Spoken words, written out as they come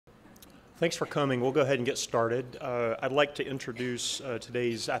Thanks for coming. We'll go ahead and get started. I'd like to introduce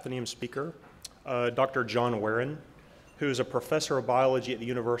today's Athenaeum speaker, Dr. John Werren, who is a professor of biology at the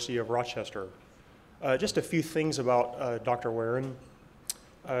University of Rochester. Just a few things about Dr. Werren.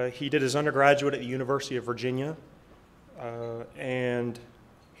 He did his undergraduate at the University of Virginia, and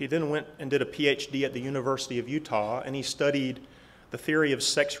he then went and did a Ph.D. at the University of Utah, and he studied the theory of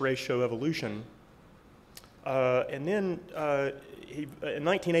sex ratio evolution. And then in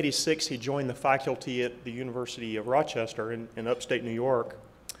 1986, he joined the faculty at the University of Rochester in upstate New York.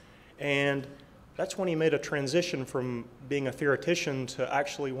 And that's when he made a transition from being a theoretician to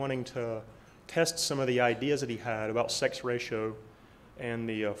actually wanting to test some of the ideas that he had about sex ratio and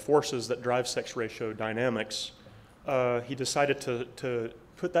the forces that drive sex ratio dynamics. He decided to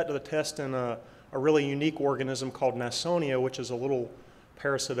put that to the test in a really unique organism called Nathaniel, which is a little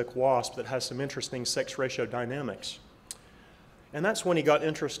parasitic wasp that has some interesting sex ratio dynamics. And that's when he got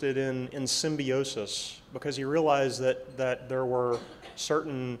interested in symbiosis, because he realized that there were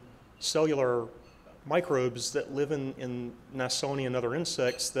certain cellular microbes that live in Nathaniel and other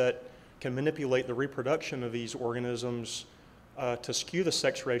insects that can manipulate the reproduction of these organisms to skew the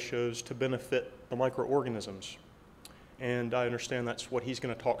sex ratios to benefit the microorganisms. And I understand that's what he's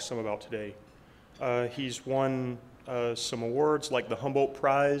going to talk some about today. He's won some awards like the Humboldt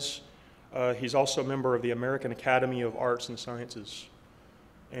Prize. He's also a member of the American Academy of Arts and Sciences.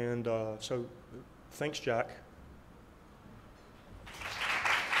 And so thanks, Jack.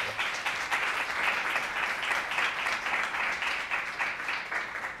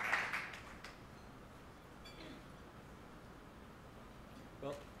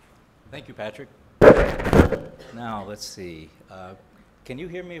 Well, thank you, Patrick. Now, let's see. Can you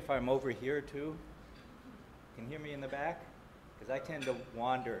hear me if I'm over here, too? Can you hear me in the back? Because I tend to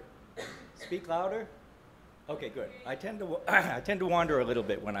wander. Speak louder? Okay, good. I tend to wander a little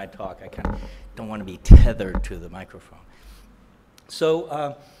bit when I talk. I kind of don't want to be tethered to the microphone.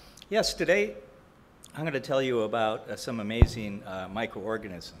 So, yes, today I'm going to tell you about some amazing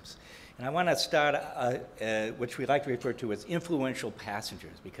microorganisms. And I want to start, which we like to refer to as influential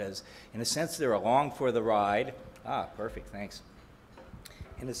passengers, because in a sense they're along for the ride. Ah, perfect, thanks.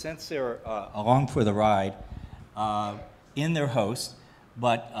 In a sense they're along for the ride in their host,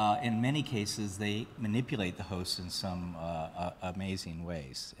 but in many cases they manipulate the host in some amazing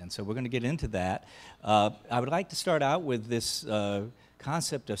ways. And so we're going to get into that. I would like to start out with this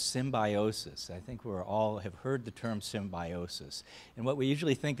concept of symbiosis. I think we all have heard the term symbiosis. And what we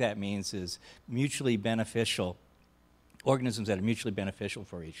usually think that means is mutually beneficial, organisms that are mutually beneficial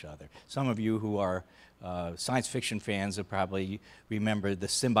for each other. Some of you who are science fiction fans have probably remembered the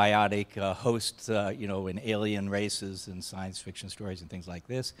symbiotic hosts, in alien races and science fiction stories and things like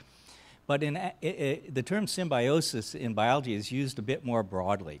this. But the term symbiosis in biology is used a bit more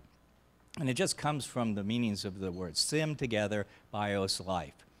broadly. And it just comes from the meanings of the words sim, together, bios,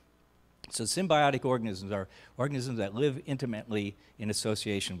 life. So symbiotic organisms are organisms that live intimately in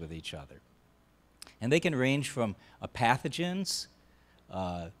association with each other. And they can range from pathogens,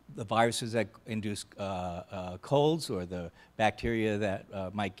 the viruses that induce colds, or the bacteria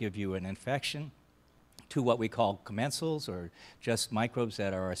that might give you an infection, to what we call commensals, or just microbes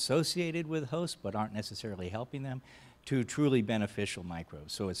that are associated with hosts but aren't necessarily helping them, to truly beneficial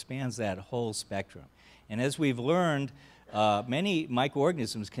microbes. So it spans that whole spectrum. And as we've learned, many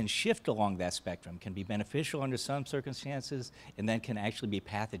microorganisms can shift along that spectrum, can be beneficial under some circumstances, and then can actually be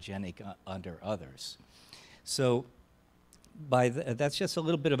pathogenic under others. So that's just a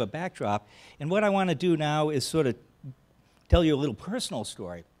little bit of a backdrop. And what I want to do now is sort of tell you a little personal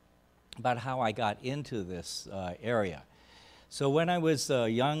story about how I got into this area. So when I was a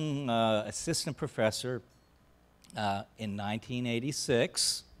young assistant professor in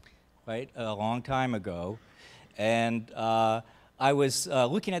 1986, right, a long time ago, and I was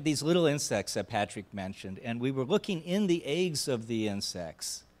looking at these little insects that Patrick mentioned, and we were looking in the eggs of the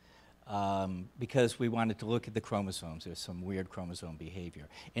insects because we wanted to look at the chromosomes. There's some weird chromosome behavior.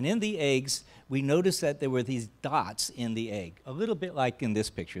 And in the eggs, we noticed that there were these dots in the egg, a little bit like in this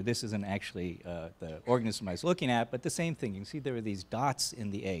picture. This isn't actually the organism I was looking at, but the same thing. You can see there are these dots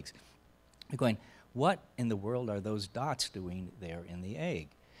in the eggs. We're going, what in the world are those dots doing there in the egg?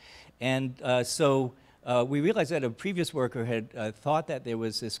 And so we realized that a previous worker had thought that there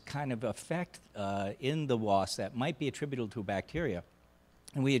was this kind of effect in the wasp that might be attributable to bacteria.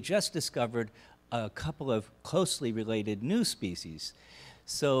 And we had just discovered a couple of closely related new species.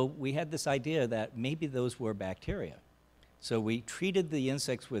 So we had this idea that maybe those were bacteria. So we treated the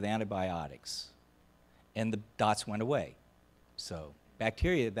insects with antibiotics, and the dots went away. So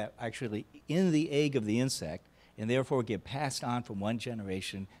bacteria that actually in the egg of the insect and therefore get passed on from one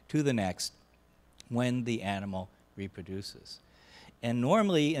generation to the next when the animal reproduces. And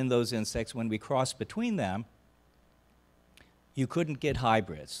normally in those insects, when we cross between them, you couldn't get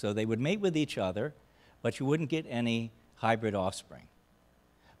hybrids. So they would mate with each other, but you wouldn't get any hybrid offspring.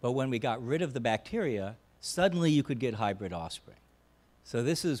 But when we got rid of the bacteria, suddenly you could get hybrid offspring. So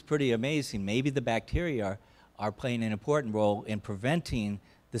this is pretty amazing. Maybe the bacteria are playing an important role in preventing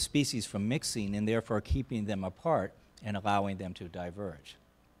the species from mixing and therefore keeping them apart and allowing them to diverge.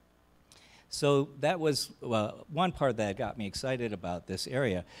 So that was one part that got me excited about this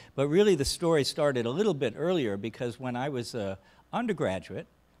area. But really the story started a little bit earlier, because when I was an undergraduate,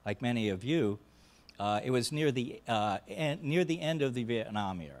 like many of you, it was near the end of the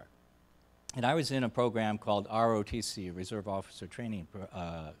Vietnam era. And I was in a program called ROTC, Reserve Officer Training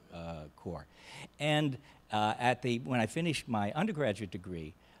Corps. And when I finished my undergraduate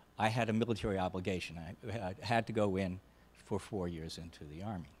degree, I had a military obligation. I had to go in for 4 years into the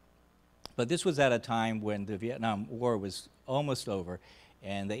Army. But this was at a time when the Vietnam War was almost over,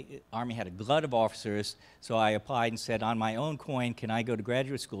 and the Army had a glut of officers, so I applied and said, on my own coin, can I go to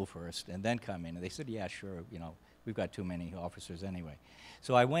graduate school first and then come in? And they said, yeah, sure, you know, we've got too many officers anyway.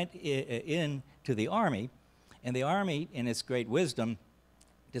 So I went in to the Army, and the Army, in its great wisdom,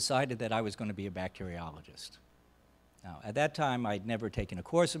 decided that I was going to be a bacteriologist. Now, at that time, I'd never taken a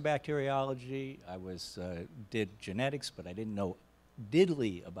course in bacteriology. I did genetics, but I didn't know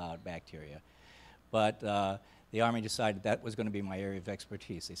diddly about bacteria. But the Army decided that was going to be my area of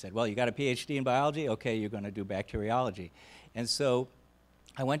expertise. They said, well, you got a Ph.D. in biology? Okay, you're going to do bacteriology. And so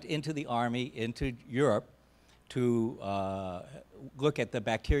I went into the Army, into Europe, to look at the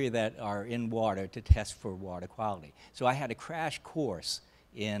bacteria that are in water to test for water quality. So I had a crash course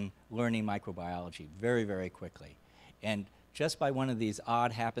in learning microbiology very, very quickly. And just by one of these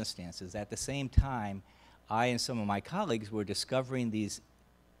odd happenstances, at the same time, I and some of my colleagues were discovering these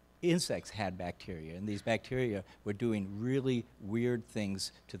insects had bacteria, and these bacteria were doing really weird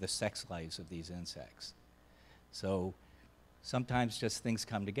things to the sex lives of these insects. So sometimes just things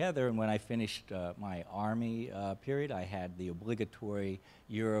come together, and when I finished my Army period, I had the obligatory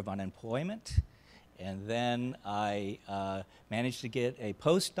year of unemployment, and then I managed to get a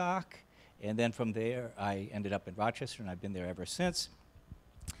postdoc, and then from there I ended up in Rochester, and I've been there ever since.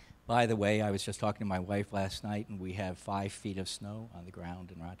 By the way, I was just talking to my wife last night, and we have 5 feet of snow on the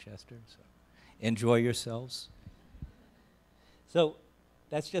ground in Rochester, so enjoy yourselves. So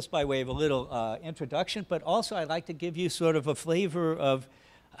that's just by way of a little introduction, but also I'd like to give you sort of a flavor of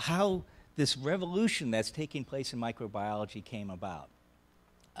how this revolution that's taking place in microbiology came about.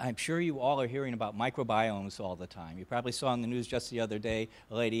 I'm sure you all are hearing about microbiomes all the time. You probably saw in the news just the other day,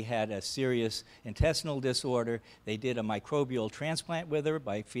 a lady had a serious intestinal disorder. They did a microbial transplant with her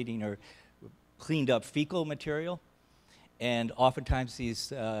by feeding her cleaned up fecal material. And oftentimes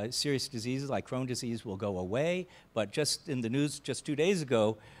these serious diseases like Crohn's disease will go away. But just in the news just 2 days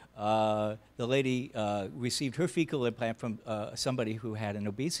ago, the lady received her fecal implant from somebody who had an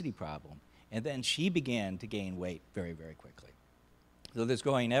obesity problem. And then she began to gain weight very, very quickly. So there's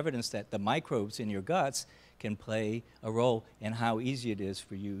growing evidence that the microbes in your guts can play a role in how easy it is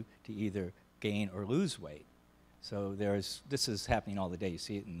for you to either gain or lose weight. So this is happening all the day. You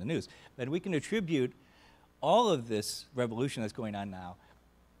see it in the news. But we can attribute all of this revolution that's going on now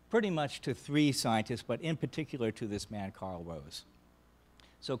pretty much to 3 scientists, but in particular to this man, Carl Rose.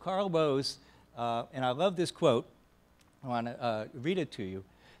 So Carl Rose, and I love this quote. I want to read it to you.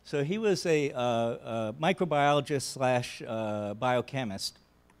 So he was a microbiologist slash biochemist.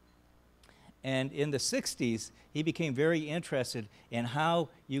 And in the 60s, he became very interested in how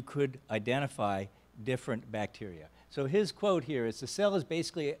you could identify different bacteria. So his quote here is, the cell is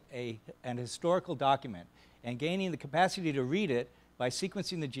basically an historical document, and gaining the capacity to read it by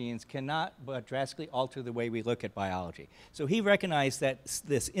sequencing the genes cannot but drastically alter the way we look at biology. So he recognized that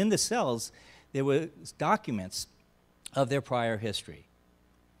in the cells, there were documents of their prior history.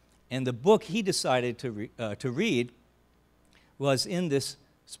 And the book he decided to read was in this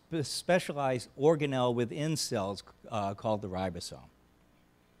specialized organelle within cells called the ribosome.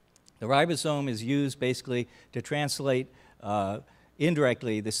 The ribosome is used basically to translate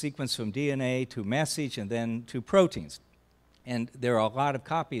indirectly the sequence from DNA to message and then to proteins. And there are a lot of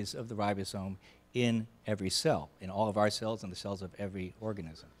copies of the ribosome in every cell, in all of our cells and the cells of every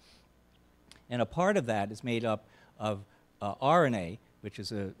organism. And a part of that is made up of RNA, which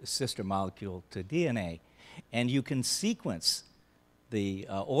is a sister molecule to DNA, and you can sequence the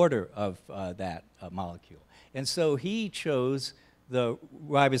order of that molecule. And so he chose the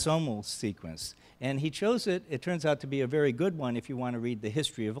ribosomal sequence, and he chose it turns out to be a very good one if you want to read the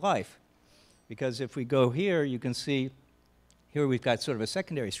history of life, Because if we go here, you can see here we've got sort of a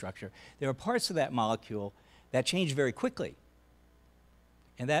secondary structure. There are parts of that molecule that change very quickly.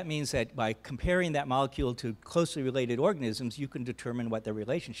 And that means that by comparing that molecule to closely related organisms, you can determine what their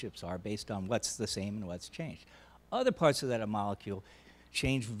relationships are based on what's the same and what's changed. Other parts of that molecule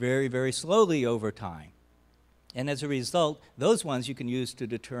change very, very slowly over time. And as a result, those ones you can use to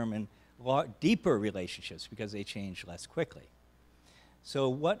determine deeper relationships because they change less quickly. So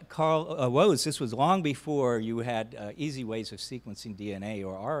what Carl Woese, this was long before you had easy ways of sequencing DNA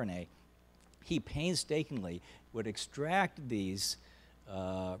or RNA, he painstakingly would extract these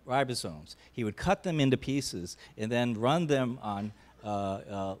ribosomes. He would cut them into pieces and then run them on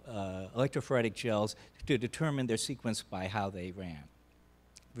electrophoretic gels to determine their sequence by how they ran.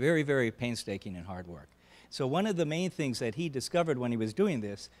 Very, very painstaking and hard work. So one of the main things that he discovered when he was doing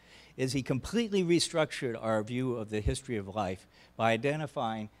this is he completely restructured our view of the history of life by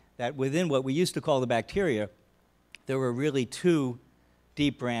identifying that within what we used to call the bacteria, there were really two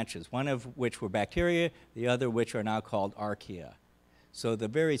deep branches, one of which were bacteria, the other which are now called archaea. So the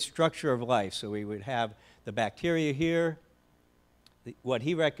very structure of life, so we would have the bacteria here, what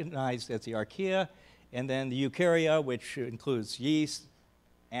he recognized as the archaea, and then the eukarya, which includes yeast,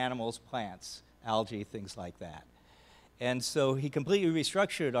 animals, plants, algae, things like that. And so he completely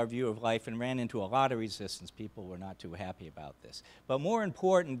restructured our view of life and ran into a lot of resistance. People were not too happy about this. But more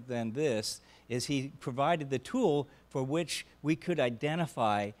important than this is he provided the tool for which we could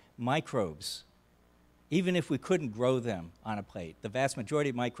identify microbes, even if we couldn't grow them on a plate. The vast majority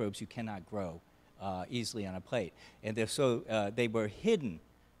of microbes you cannot grow easily on a plate. And they were hidden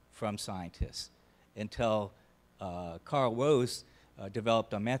from scientists until Carl Woese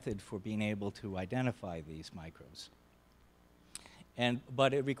developed a method for being able to identify these microbes.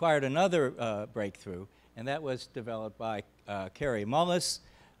 But it required another breakthrough, and that was developed by Kary Mullis.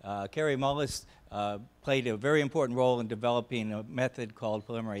 Kary Mullis played a very important role in developing a method called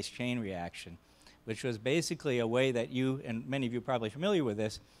polymerase chain reaction, which was basically a way that you, and many of you are probably familiar with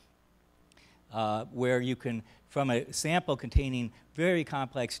this, where you can, from a sample containing very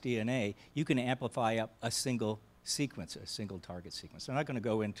complex DNA, you can amplify up a single sequence, a single target sequence. I'm not going to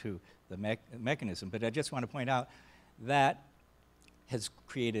go into the mechanism, but I just want to point out that has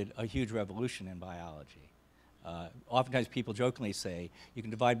created a huge revolution in biology. Oftentimes people jokingly say you can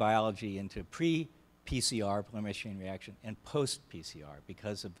divide biology into pre-PCR, polymerase chain reaction, and post-PCR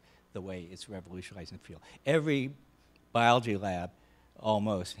because of the way it's revolutionizing the field. Every biology lab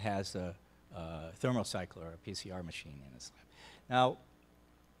almost has a thermocycler or a PCR machine in its lab.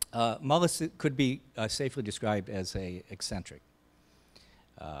 Now, Mullis could be safely described as an eccentric.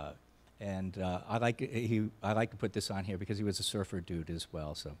 I like to put this on here because he was a surfer dude as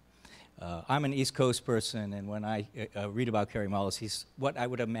well. So I'm an East Coast person, and when I read about Kary Mullis, he's what I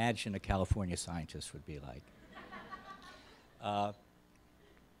would imagine a California scientist would be like.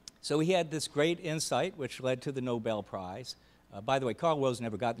 So he had this great insight, which led to the Nobel Prize. By the way, Carl Woese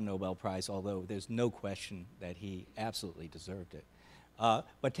never got the Nobel Prize, although there's no question that he absolutely deserved it.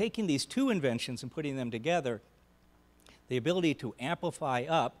 But taking these two inventions and putting them together, the ability to amplify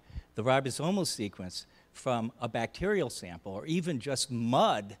up the ribosomal sequence from a bacterial sample or even just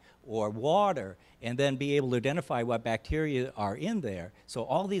mud or water and then be able to identify what bacteria are in there. So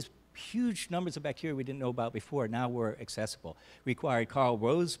all these huge numbers of bacteria we didn't know about before now were accessible. Required Carl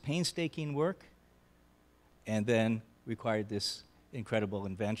Woese painstaking work and then required this incredible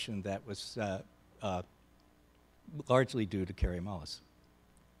invention that was largely due to Kary Mullis.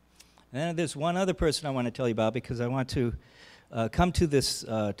 And then there's one other person I want to tell you about because I want to come to this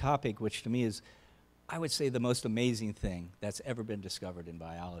topic, which to me is, I would say, the most amazing thing that's ever been discovered in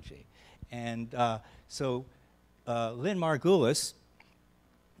biology. And so Lynn Margulis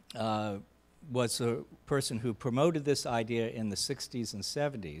was a person who promoted this idea in the 60s and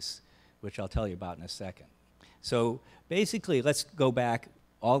 70s, which I'll tell you about in a second. So basically, let's go back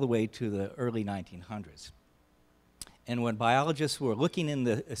all the way to the early 1900s. And when biologists were looking in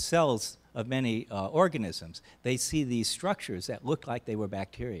the cells of many organisms, they see these structures that looked like they were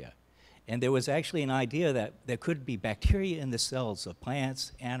bacteria. And there was actually an idea that there could be bacteria in the cells of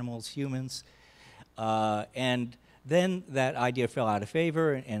plants, animals, humans. And then that idea fell out of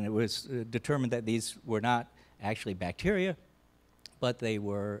favor, and it was determined that these were not actually bacteria, but they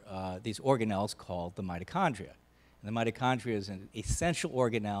were these organelles called the mitochondria. And the mitochondria is an essential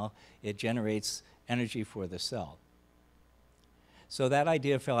organelle. It generates energy for the cell. So that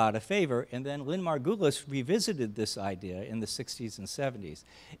idea fell out of favor, and then Lynn Margulis revisited this idea in the 60s and 70s,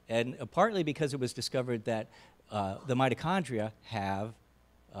 and partly because it was discovered that the mitochondria have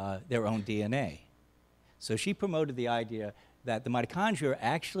their own DNA. So she promoted the idea that the mitochondria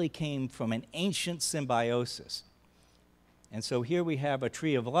actually came from an ancient symbiosis. And so here we have a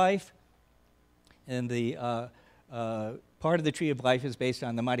tree of life, and the part of the tree of life is based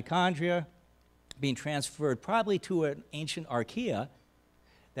on the mitochondria being transferred probably to an ancient archaea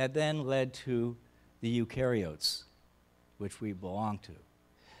that then led to the eukaryotes, which we belong to.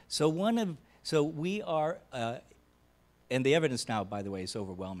 So we are, and the evidence now, by the way, is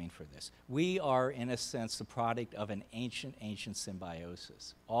overwhelming for this. We are, in a sense, the product of an ancient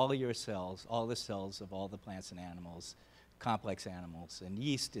symbiosis. All of your cells, all the cells of all the plants and animals, complex animals, and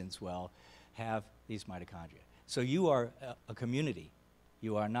yeast as well, have these mitochondria. So you are a community.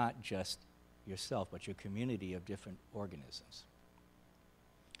 You are not just yourself, but your community of different organisms.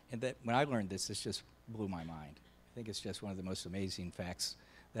 And that, when I learned this, this just blew my mind. I think it's just one of the most amazing facts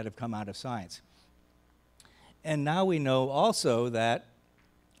that have come out of science. And now we know also that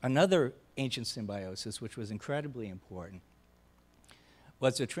another ancient symbiosis, which was incredibly important,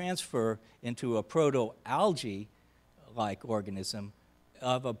 was a transfer into a proto-algae-like organism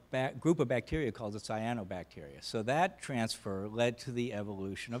of a group of bacteria called the cyanobacteria. So that transfer led to the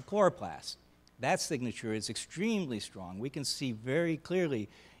evolution of chloroplasts. That signature is extremely strong. We can see very clearly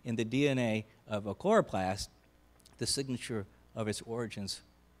in the DNA of a chloroplast the signature of its origins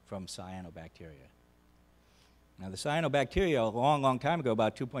from cyanobacteria. Now, the cyanobacteria, a long, long time ago,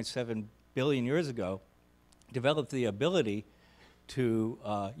 about 2.7 billion years ago, developed the ability to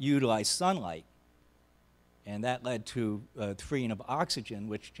utilize sunlight. And that led to the freeing of oxygen,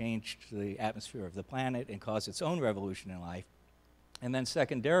 which changed the atmosphere of the planet and caused its own revolution in life. And then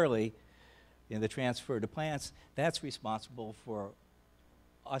secondarily, in the transfer to plants, that's responsible for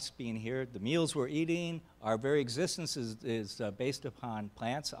us being here, the meals we're eating. Our very existence is based upon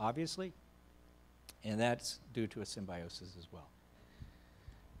plants, obviously. And that's due to a symbiosis as well.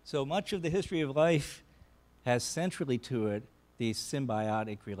 So much of the history of life has centrally to it these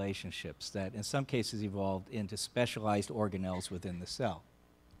symbiotic relationships that in some cases evolved into specialized organelles within the cell.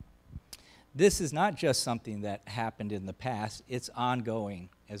 This is not just something that happened in the past, it's ongoing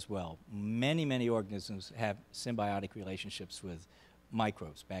as well. Many, many organisms have symbiotic relationships with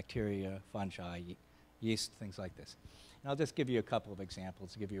microbes, bacteria, fungi, yeast, things like this. And I'll just give you a couple of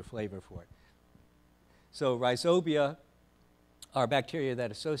examples to give you a flavor for it. So rhizobia are bacteria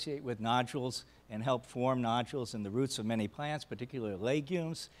that associate with nodules and help form nodules in the roots of many plants, particularly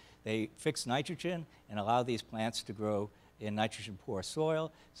legumes. They fix nitrogen and allow these plants to grow in nitrogen-poor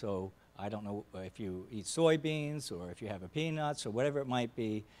soil. So I don't know if you eat soybeans or if you have peanuts or whatever it might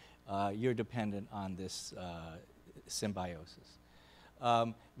be, you're dependent on this symbiosis.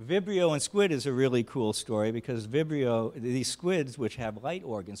 Vibrio and squid is a really cool story because Vibrio, these squids, which have light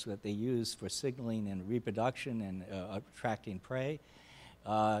organs that they use for signaling and reproduction and attracting prey,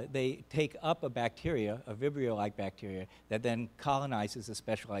 they take up a bacteria, a Vibrio-like bacteria, that then colonizes a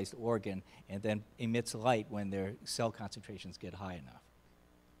specialized organ and then emits light when their cell concentrations get high enough.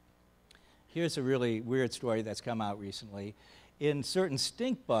 Here's a really weird story that's come out recently. In certain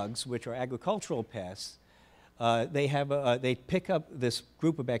stink bugs, which are agricultural pests, they pick up this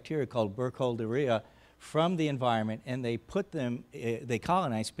group of bacteria called Burkholderia from the environment, and they put them, they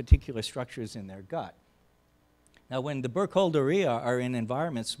colonize particular structures in their gut. Now, when the Burkholderia are in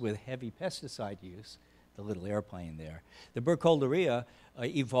environments with heavy pesticide use, the little airplane there, the Burkholderia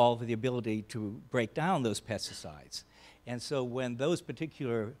evolve the ability to break down those pesticides. And so when those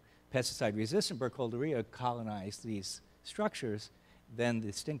particular pesticide-resistant Burkholderia colonize these structures, then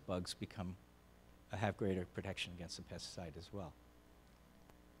the stink bugs have greater protection against the pesticide as well.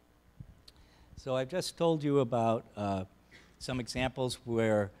 So I've just told you about some examples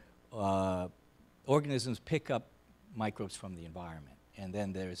where organisms pick up microbes from the environment. And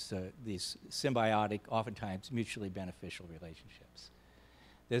then there's these symbiotic, oftentimes mutually beneficial relationships.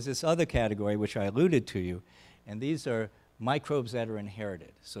 There's this other category, which I alluded to you, and these are microbes that are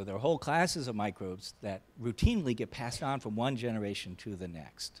inherited. So there are whole classes of microbes that routinely get passed on from one generation to the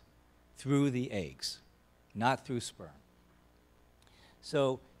next through the eggs, not through sperm.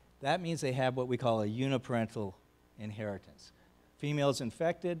 So that means they have what we call a uniparental inheritance. Female's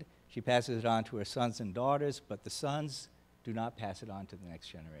infected, she passes it on to her sons and daughters, but the sons do not pass it on to the next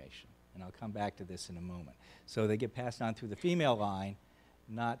generation. And I'll come back to this in a moment. So they get passed on through the female line,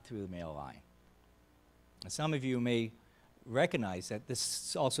 not through the male line. And some of you may recognize that this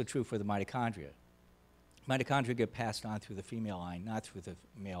is also true for the mitochondria. Mitochondria get passed on through the female line, not through the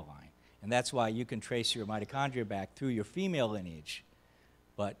male line. And that's why you can trace your mitochondria back through your female lineage,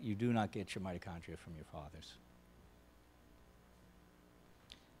 but you do not get your mitochondria from your fathers.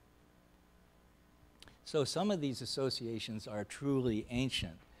 So some of these associations are truly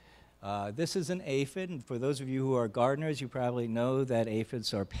ancient. This is an aphid, and for those of you who are gardeners, you probably know that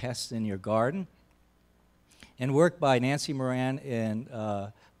aphids are pests in your garden. And work by Nancy Moran and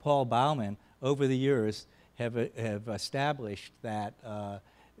Paul Baumann over the years have established that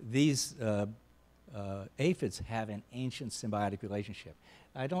these aphids have an ancient symbiotic relationship.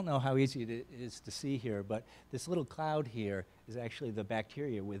 I don't know how easy it is to see here, but this little cloud here is actually the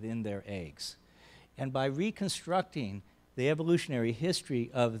bacteria within their eggs. And by reconstructing the evolutionary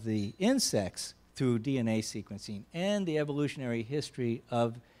history of the insects through DNA sequencing and the evolutionary history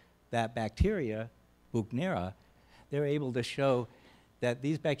of that bacteria, Buchnera, they're able to show that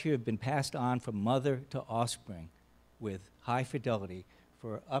these bacteria have been passed on from mother to offspring with high fidelity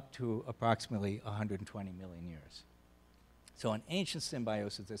for up to approximately 120 million years. So an ancient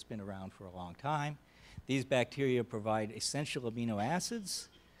symbiosis that's been around for a long time. These bacteria provide essential amino acids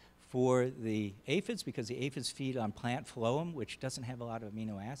for the aphids because the aphids feed on plant phloem, which doesn't have a lot of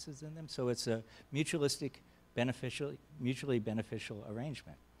amino acids in them. So it's a mutually beneficial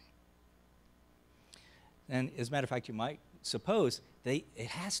arrangement. And as a matter of fact, you might suppose it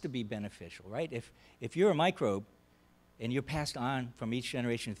has to be beneficial, right? If you're a microbe and you're passed on from each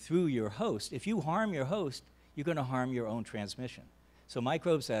generation through your host, if you harm your host, you're going to harm your own transmission. So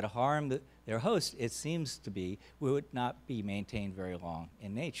microbes that harm their host, it seems to be, would not be maintained very long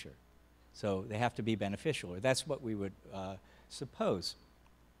in nature. So they have to be beneficial, or that's what we would suppose.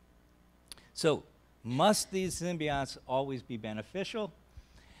 So must these symbionts always be beneficial?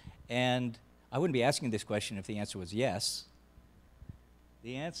 And I wouldn't be asking this question if the answer was yes.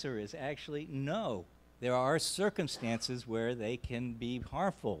 The answer is actually no. There are circumstances where they can be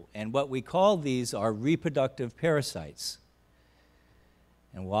harmful, and what we call these are reproductive parasites.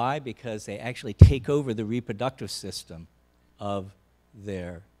 And why? Because they actually take over the reproductive system of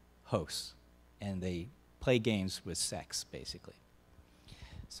their hosts, and they play games with sex, basically.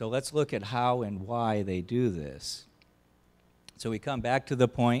 So let's look at how and why they do this. So we come back to the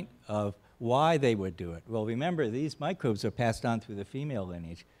point of why they would do it. Well, remember, these microbes are passed on through the female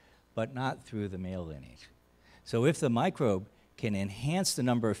lineage, but not through the male lineage. So if the microbe can enhance the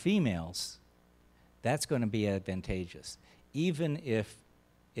number of females, that's going to be advantageous, even if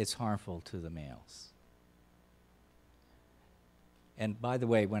it's harmful to the males. And by the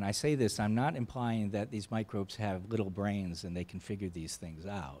way, when I say this, I'm not implying that these microbes have little brains and they can figure these things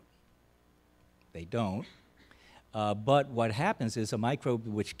out. They don't. But what happens is a microbe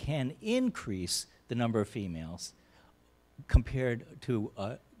which can increase the number of females compared to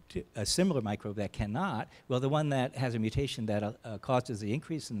a similar microbe that cannot, well, the one that has a mutation that causes the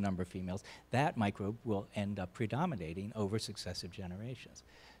increase in the number of females, that microbe will end up predominating over successive generations.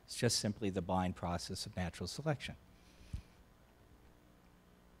 It's just simply the blind process of natural selection.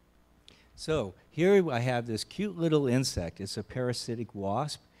 So here I have this cute little insect. It's a parasitic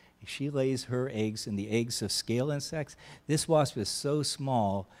wasp. She lays her eggs in the eggs of scale insects. This wasp is so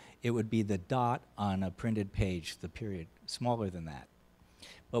small, it would be the dot on a printed page, the period, smaller than that.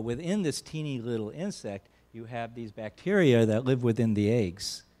 But within this teeny little insect, you have these bacteria that live within the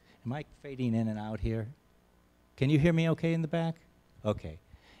eggs. Am I fading in and out here? Can you hear me okay in the back? Okay.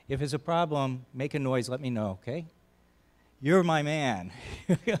 If it's a problem, make a noise, let me know, okay? You're my man.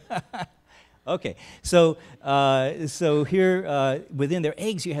 Okay, so here within their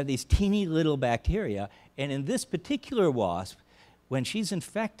eggs you have these teeny little bacteria, and in this particular wasp, when she's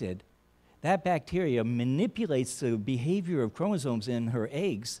infected, that bacteria manipulates the behavior of chromosomes in her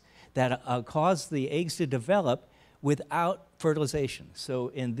eggs that cause the eggs to develop without fertilization. So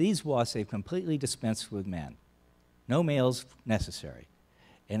in these wasps, they've completely dispensed with men. No males necessary,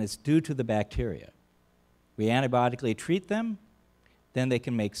 and it's due to the bacteria. We antibiotically treat them, then they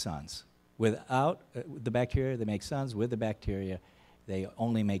can make sons. Without the bacteria, they make sons. With the bacteria, they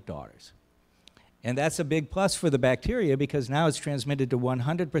only make daughters. And that's a big plus for the bacteria because now it's transmitted to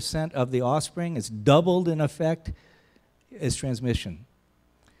 100% of the offspring. It's doubled in effect its transmission.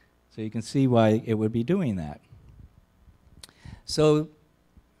 So you can see why it would be doing that. So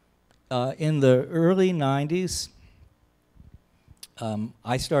in the early 90s,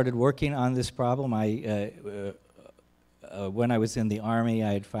 I started working on this problem. When I was in the Army,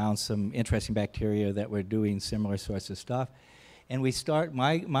 I had found some interesting bacteria that were doing similar sorts of stuff. And we start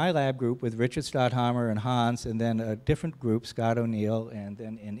my lab group with Richard Stadthammer and Hans, and then a different group, Scott O'Neill, and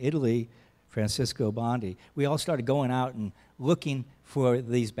then in Italy, Francisco Bondi. We all started going out and looking for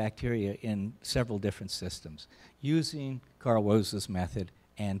these bacteria in several different systems, using Carl Rose's method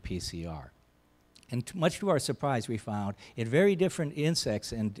and PCR. And much to our surprise, we found in very different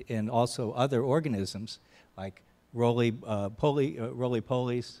insects and also other organisms, like roly-polies,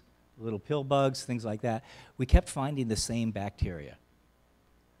 little pill bugs, things like that, we kept finding the same bacteria.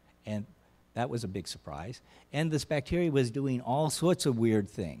 And that was a big surprise. And this bacteria was doing all sorts of weird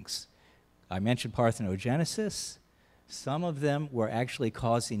things. I mentioned parthenogenesis. Some of them were actually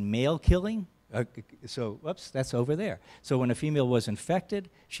causing male killing. So, whoops, that's over there. So when a female was infected,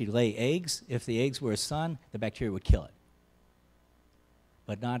 she'd lay eggs. If the eggs were a son, the bacteria would kill it,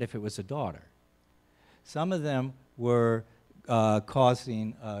 but not if it was a daughter. Some of them were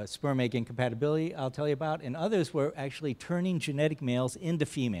causing sperm-egg incompatibility, I'll tell you about, and others were actually turning genetic males into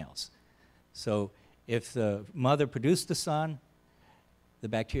females. So if the mother produced a son, the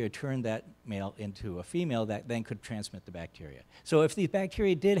bacteria turned that male into a female that then could transmit the bacteria. So if these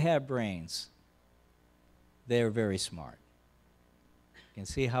bacteria did have brains, they're very smart. You can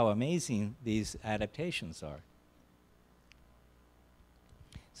see how amazing these adaptations are.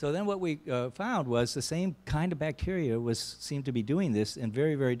 So then what we found was the same kind of bacteria seemed to be doing this in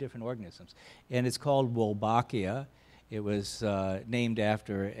very, very different organisms. And it's called Wolbachia. It was named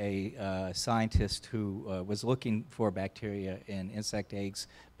after a scientist who was looking for bacteria in insect eggs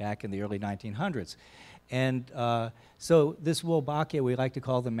back in the early 1900s. And so this Wolbachia, we like to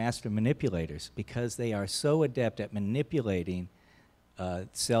call them master manipulators because they are so adept at manipulating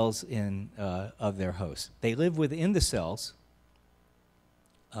cells of their host. They live within the cells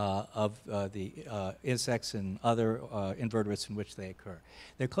of the insects and other invertebrates in which they occur.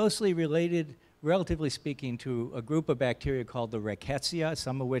 They're closely related, relatively speaking, to a group of bacteria called the Rickettsia,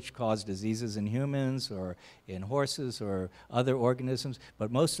 some of which cause diseases in humans or in horses or other organisms,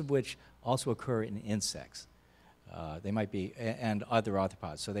 but most of which also occur in insects. They might be, and other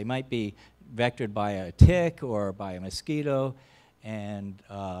arthropods. So they might be vectored by a tick or by a mosquito, and,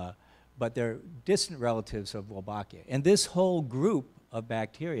 but they're distant relatives of Wolbachia. And this whole group of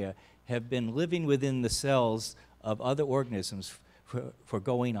bacteria have been living within the cells of other organisms for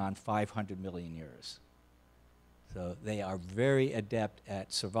going on 500 million years. So they are very adept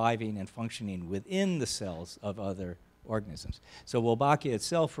at surviving and functioning within the cells of other organisms. So Wolbachia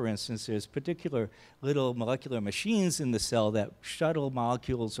itself, for instance, there's particular little molecular machines in the cell that shuttle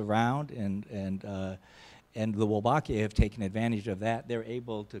molecules around, and the Wolbachia have taken advantage of that. They're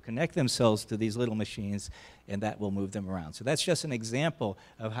able to connect themselves to these little machines, and that will move them around. So that's just an example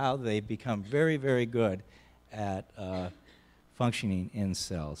of how they've become very, very good at functioning in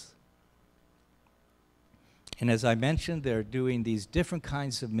cells. And as I mentioned, they're doing these different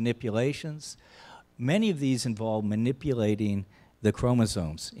kinds of manipulations. Many of these involve manipulating the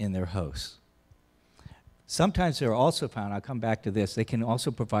chromosomes in their hosts. Sometimes they're also found, I'll come back to this, they can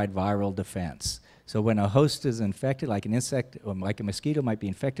also provide viral defense. So when a host is infected, like an insect or like a mosquito might be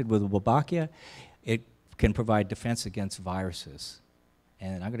infected with Wolbachia, it can provide defense against viruses.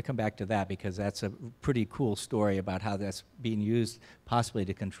 And I'm going to come back to that because that's a pretty cool story about how that's being used possibly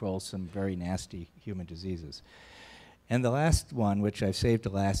to control some very nasty human diseases. And the last one, which I've saved to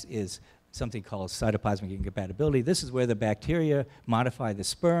last, is something called cytoplasmic incompatibility. This is where the bacteria modify the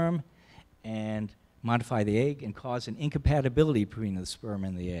sperm and modify the egg and cause an incompatibility between the sperm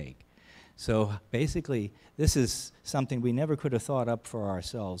and the egg. So basically, this is something we never could have thought up for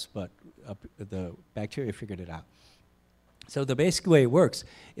ourselves, but the bacteria figured it out. So the basic way it works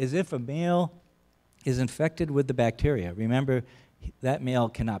is if a male is infected with the bacteria, remember that male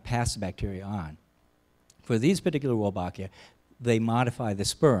cannot pass the bacteria on. For these particular Wolbachia, they modify the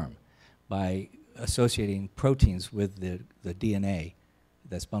sperm by associating proteins with the DNA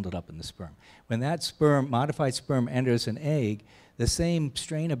that's bundled up in the sperm. When that sperm, modified sperm, enters an egg, the same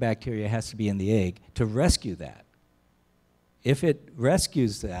strain of bacteria has to be in the egg to rescue that. If it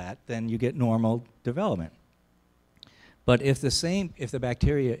rescues that, then you get normal development. But if the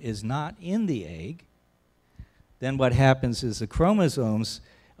bacteria is not in the egg, then what happens is the chromosomes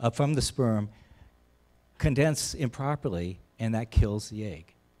from the sperm condense improperly, and that kills the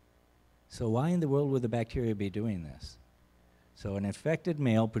egg. So why in the world would the bacteria be doing this? So an infected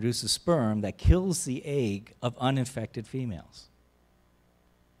male produces sperm that kills the egg of uninfected females.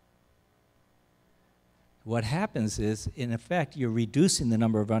 What happens is, in effect, you're reducing the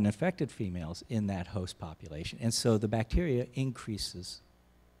number of uninfected females in that host population, and so the bacteria increases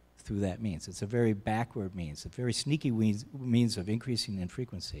through that means. It's a very backward means, a very sneaky means of increasing in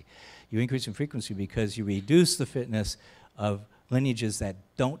frequency. You increase in frequency because you reduce the fitness of lineages that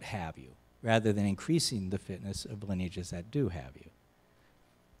don't have you, rather than increasing the fitness of lineages that do have you.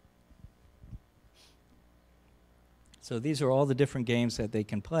 So these are all the different games that they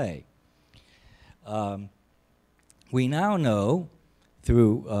can play. We now know,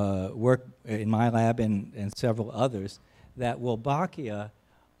 through work in my lab and several others, that Wolbachia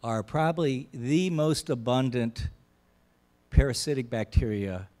are probably the most abundant parasitic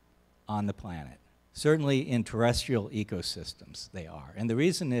bacteria on the planet. Certainly in terrestrial ecosystems, they are. And the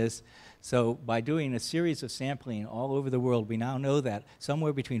reason is, so by doing a series of sampling all over the world, we now know that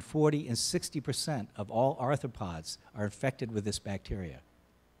somewhere between 40 and 60% of all arthropods are infected with this bacteria.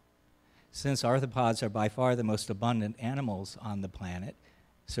 Since arthropods are by far the most abundant animals on the planet,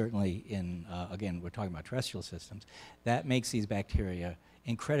 certainly in, again, we're talking about terrestrial systems, that makes these bacteria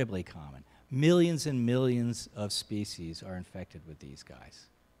incredibly common. Millions and millions of species are infected with these guys.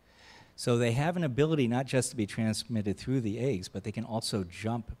 So they have an ability not just to be transmitted through the eggs, but they can also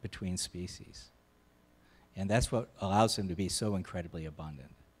jump between species. And that's what allows them to be so incredibly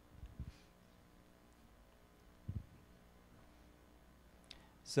abundant.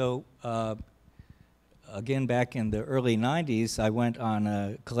 So again, back in the early 90s, I went on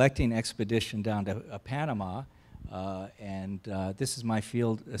a collecting expedition down to Panama, and this is my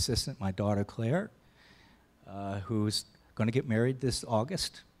field assistant, my daughter Claire, who's going to get married this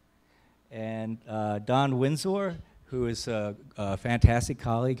August. And Don Windsor, who is a fantastic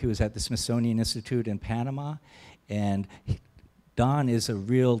colleague who is at the Smithsonian Institute in Panama. And Don is a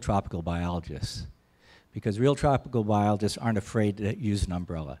real tropical biologist, because real tropical biologists aren't afraid to use an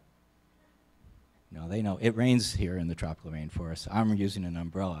umbrella. You know, they know it rains here in the tropical rainforest. I'm using an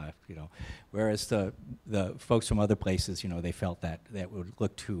umbrella, you know. Whereas the folks from other places, you know, they felt that that would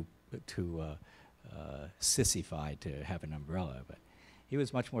look too sissified to have an umbrella. But he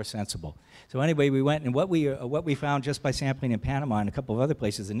was much more sensible. So anyway, we went, and what we found just by sampling in Panama and a couple of other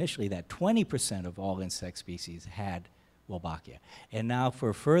places initially, that 20% of all insect species had Wolbachia. And now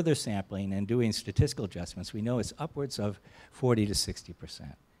for further sampling and doing statistical adjustments, we know it's upwards of 40 to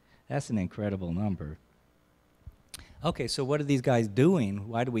 60%. That's an incredible number. Okay, so what are these guys doing?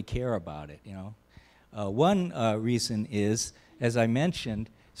 Why do we care about it, you know? One reason is, as I mentioned,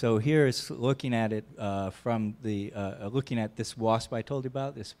 so here is looking at it from the, looking at this wasp I told you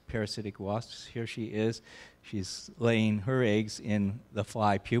about, this parasitic wasp. Here she is. She's laying her eggs in the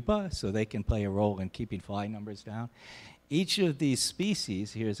fly pupa, so they can play a role in keeping fly numbers down. Each of these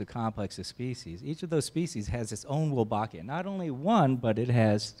species, here's a complex of species, each of those species has its own Wolbachia. Not only one, but it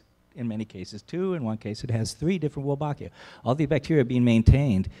has, in many cases, two. In one case, it has 3 different Wolbachia. All the bacteria being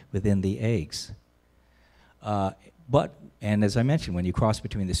maintained within the eggs. And as I mentioned, when you cross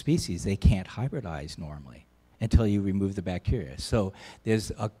between the species, they can't hybridize normally until you remove the bacteria. So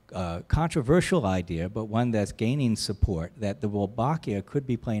there's a controversial idea, but one that's gaining support, that the Wolbachia could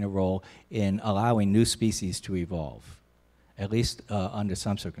be playing a role in allowing new species to evolve, at least under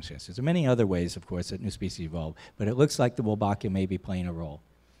some circumstances. There are many other ways, of course, that new species evolve, but it looks like the Wolbachia may be playing a role.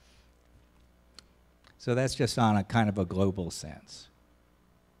 So that's just on a kind of a global sense.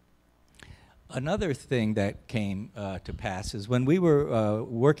 Another thing that came to pass is when we were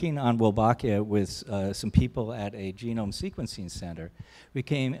working on Wolbachia with some people at a genome sequencing center, we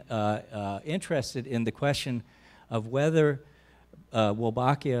became interested in the question of whether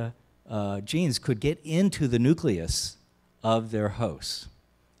Wolbachia genes could get into the nucleus of their hosts.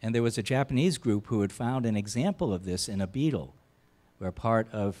 And there was a Japanese group who had found an example of this in a beetle, where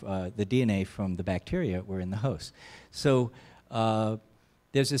part of the DNA from the bacteria were in the host. So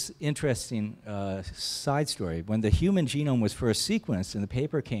there's this interesting side story. When the human genome was first sequenced and the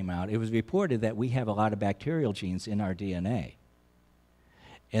paper came out, it was reported that we have a lot of bacterial genes in our DNA.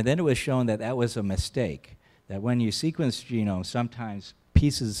 And then it was shown that that was a mistake, that when you sequence genomes, sometimes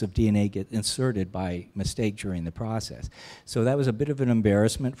pieces of DNA get inserted by mistake during the process. So that was a bit of an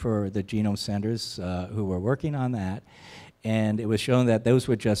embarrassment for the genome centers who were working on that. And it was shown that those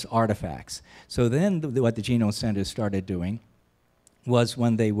were just artifacts. So then what the genome centers started doing was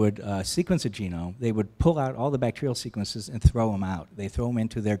when they would sequence a genome, they would pull out all the bacterial sequences and throw them out. They throw them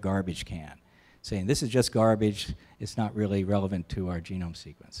into their garbage can, saying, this is just garbage, it's not really relevant to our genome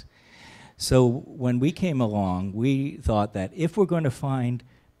sequence. So when we came along, we thought that if we're going to find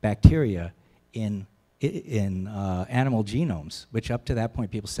bacteria in animal genomes, which up to that point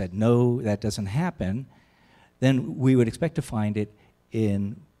people said, no, that doesn't happen, then we would expect to find it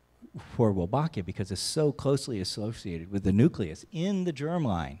for Wolbachia, because it's so closely associated with the nucleus in the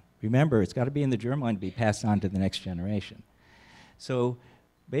germline. Remember, it's got to be in the germline to be passed on to the next generation. So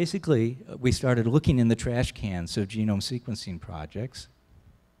basically, we started looking in the trash cans of genome sequencing projects,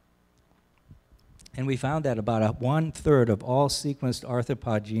 and we found that about 1/3 of all sequenced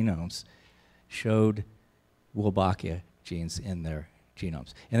arthropod genomes showed Wolbachia genes in their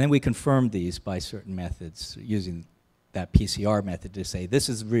genomes. And then we confirmed these by certain methods, using that PCR method to say, this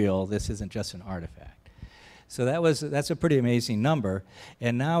is real, this isn't just an artifact. So that's a pretty amazing number.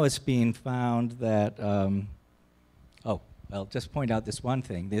 And now it's being found that, I'll just point out this one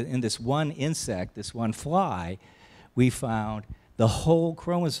thing. In this one insect, this one fly, we found the whole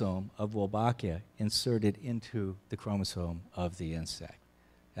chromosome of Wolbachia inserted into the chromosome of the insect.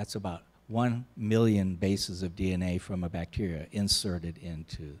 That's about 1 million bases of DNA from a bacteria inserted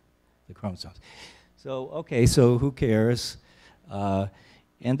into the chromosomes. So, okay, so who cares? And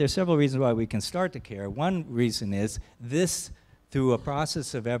there's several reasons why we can start to care. One reason is this, through a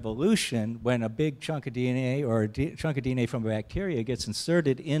process of evolution, when a big chunk of DNA or a chunk of DNA from a bacteria gets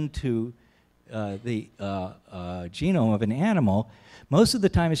inserted into the genome of an animal, most of the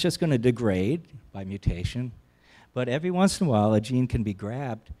time it's just going to degrade by mutation, but every once in a while a gene can be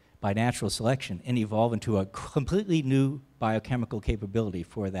grabbed by natural selection and evolve into a completely new biochemical capability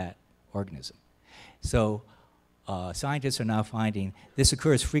for that organism. So scientists are now finding this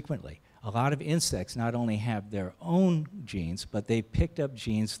occurs frequently. A lot of insects not only have their own genes, but they picked up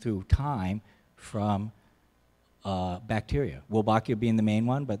genes through time from bacteria, Wolbachia being the main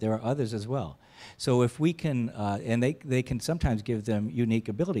one, but there are others as well. So if we can, and they can sometimes give them unique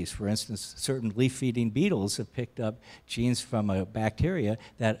abilities. For instance, certain leaf-feeding beetles have picked up genes from a bacteria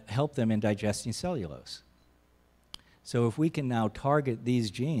that help them in digesting cellulose. So if we can now target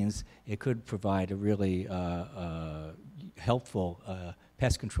these genes, it could provide a really helpful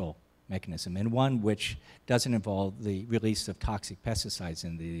pest control mechanism, and one which doesn't involve the release of toxic pesticides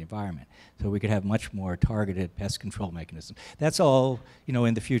into the environment. So we could have much more targeted pest control mechanisms. That's all, you know,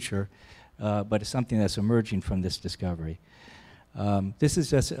 in the future, but it's something that's emerging from this discovery. This is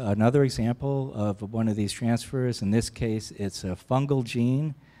just another example of one of these transfers. In this case, it's a fungal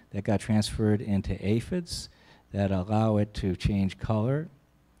gene that got transferred into aphids that allow it to change color.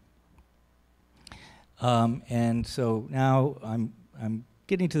 And so now I'm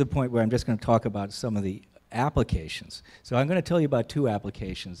getting to the point where I'm just going to talk about some of the applications. So I'm going to tell you about 2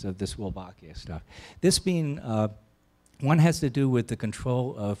 applications of this Wolbachia stuff. This being, one has to do with the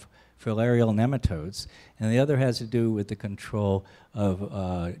control of filarial nematodes, and the other has to do with the control of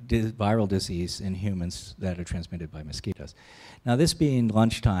viral disease in humans that are transmitted by mosquitoes. Now, this being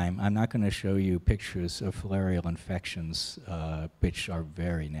lunchtime, I'm not going to show you pictures of filarial infections, which are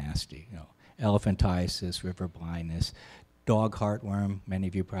very nasty. You know, elephantiasis, river blindness, dog heartworm. Many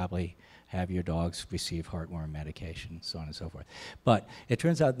of you probably have your dogs receive heartworm medication, so on and so forth. But it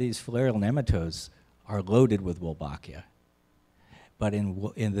turns out these filarial nematodes are loaded with Wolbachia. But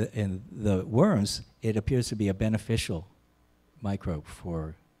in the worms, it appears to be a beneficial microbe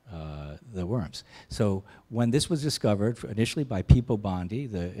for the worms. So when this was discovered, initially by Pippo Bondi,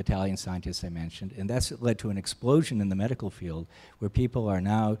 the Italian scientist I mentioned, and that's led to an explosion in the medical field where people are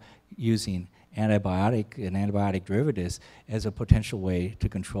now using antibiotic and antibiotic derivatives as a potential way to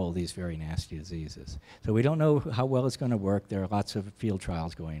control these very nasty diseases. So we don't know how well it's going to work. There are lots of field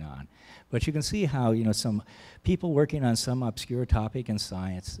trials going on. But you can see how, you know, some people working on some obscure topic in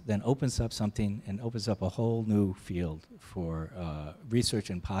science then opens up something and opens up a whole new field for research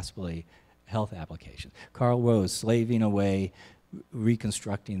and possibly health applications. Carl Rose, slaving away,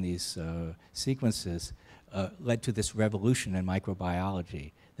 reconstructing these sequences, led to this revolution in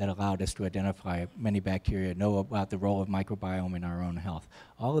microbiology that allowed us to identify many bacteria, know about the role of microbiome in our own health.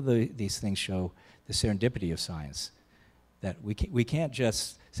 All of these things show the serendipity of science, that we can't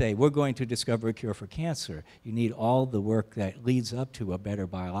just say, we're going to discover a cure for cancer. You need all the work that leads up to a better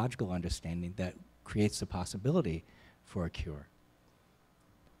biological understanding that creates the possibility for a cure.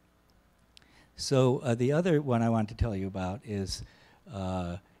 So the other one I want to tell you about is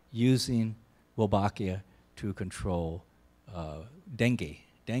using Wolbachia to control dengue.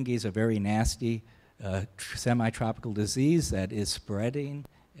 Dengue is a very nasty semi-tropical disease that is spreading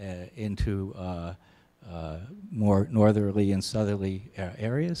into more northerly and southerly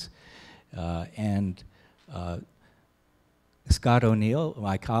areas. Scott O'Neill,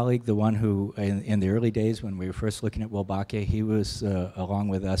 my colleague, the one who, in the early days when we were first looking at Wolbachia, he was along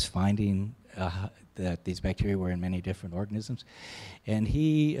with us finding that these bacteria were in many different organisms. And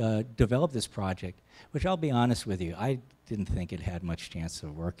he developed this project, which I'll be honest with you, I didn't think it had much chance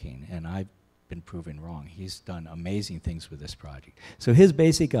of working, and I've been proven wrong. He's done amazing things with this project. So his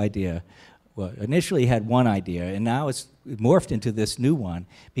basic idea, well, initially he had one idea, and now it's morphed into this new one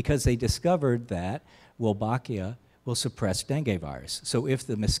because they discovered that Wolbachia will suppress dengue virus. So if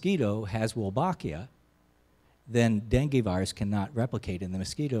the mosquito has Wolbachia, then dengue virus cannot replicate in the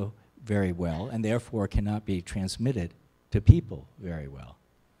mosquito very well, and therefore cannot be transmitted to people very well.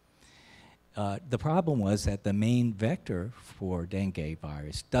 The problem was that the main vector for dengue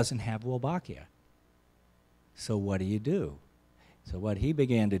virus doesn't have Wolbachia. So what do you do? So what he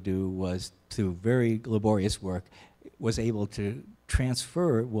began to do was, through very laborious work, was able to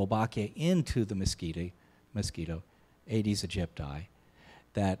transfer Wolbachia into the mosquito, Aedes aegypti,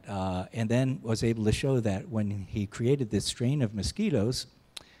 that, and then was able to show that when he created this strain of mosquitoes,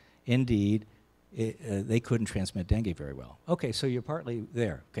 indeed, they couldn't transmit dengue very well. Okay, so you're partly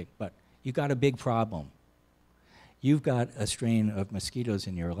there. Okay, but you got a big problem. You've got a strain of mosquitoes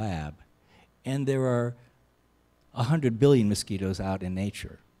in your lab, and there are 100 billion mosquitoes out in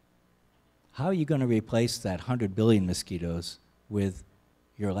nature. How are you going to replace that 100 billion mosquitoes with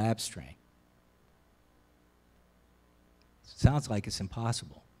your lab strain? Sounds like it's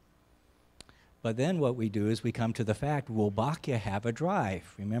impossible. But then what we do is we come to the fact, Wolbachia have a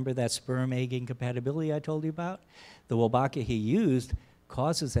drive. Remember that sperm-egg incompatibility I told you about? The Wolbachia he used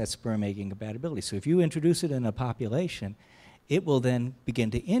causes that sperm-egg incompatibility. So if you introduce it in a population, it will then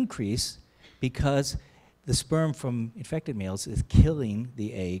begin to increase because the sperm from infected males is killing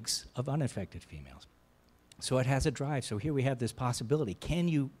the eggs of uninfected females. So it has a drive. So here we have this possibility. Can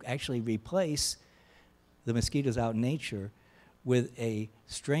you actually replace the mosquitoes out in nature with a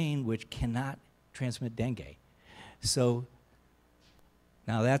strain which cannot transmit dengue? So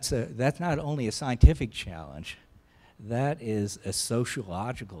now that's not only a scientific challenge, that is a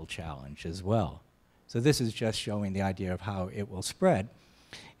sociological challenge as well. So this is just showing the idea of how it will spread.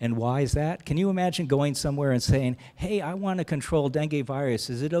 And why is that? Can you imagine going somewhere and saying, hey, I want to control dengue virus.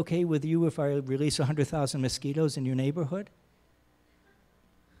 Is it okay with you if I release 100,000 mosquitoes in your neighborhood?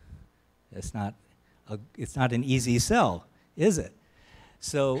 It's not an easy sell, is it?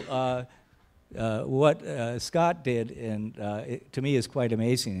 So what Scott did, and to me is quite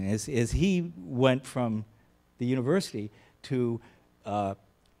amazing, is he went from the university to,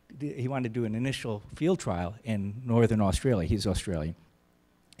 he wanted to do an initial field trial in northern Australia. He's Australian.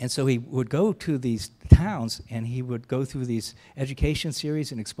 And so he would go to these towns and he would go through these education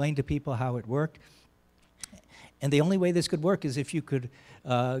series and explain to people how it worked. And the only way this could work is if you could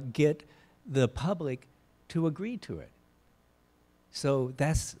get the public to agree to it. So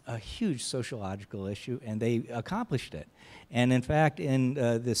that's a huge sociological issue, and they accomplished it. And in fact, in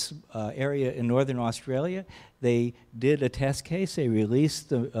this area in northern Australia, they did a test case. They released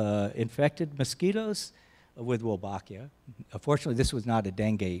the infected mosquitoes with Wolbachia. Fortunately, this was not a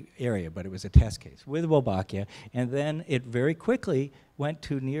dengue area, but it was a test case with Wolbachia. And then it very quickly went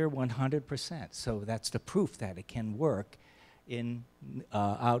to near 100%. So that's the proof that it can work in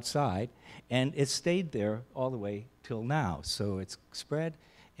outside. And it stayed there all the way till now. So it's spread.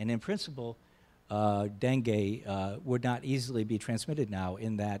 And in principle, dengue would not easily be transmitted now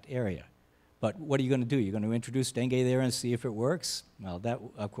in that area. But what are you going to do? You're going to introduce dengue there and see if it works? Well, that,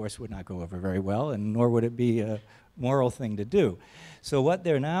 of course, would not go over very well, and nor would it be a moral thing to do. So what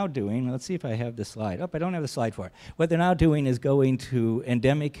they're now doing, let's see if I have the slide. Oh, I don't have the slide for it. What they're now doing is going to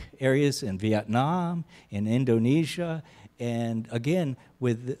endemic areas in Vietnam, in Indonesia, and again,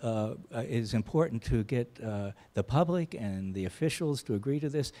 with, it is important to get the public and the officials to agree to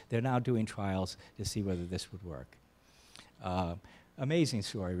this. They're now doing trials to see whether this would work. Amazing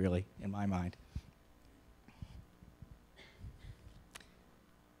story, really, in my mind.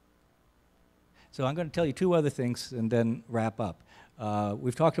 So I'm going to tell you two other things and then wrap up.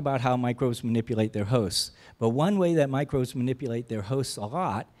 We've talked about how microbes manipulate their hosts, but one way that microbes manipulate their hosts a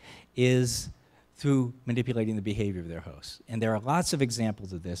lot is through manipulating the behavior of their hosts. And there are lots of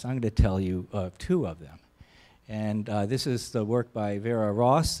examples of this. I'm going to tell you of two of them. And this is the work by Vera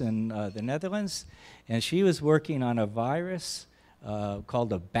Ross in the Netherlands. And she was working on a virus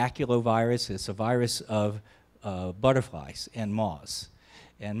called a baculovirus. It's a virus of butterflies and moths.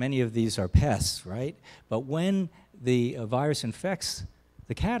 And many of these are pests, right? But when the virus infects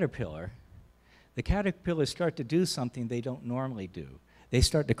the caterpillars start to do something they don't normally do. They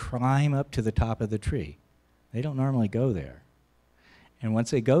start to climb up to the top of the tree. They don't normally go there. And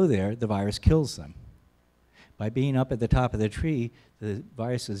once they go there, the virus kills them. By being up at the top of the tree, the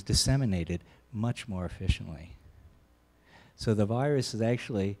virus is disseminated much more efficiently. So the virus has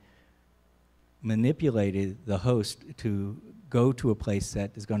actually manipulated the host to go to a place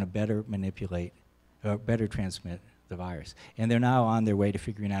that is going to better manipulate or better transmit the virus. And they're now on their way to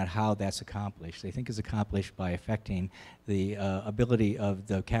figuring out how that's accomplished. They think it's accomplished by affecting the ability of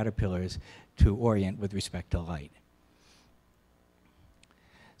the caterpillars to orient with respect to light.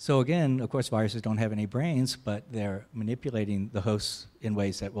 So again, of course, viruses don't have any brains, but they're manipulating the hosts in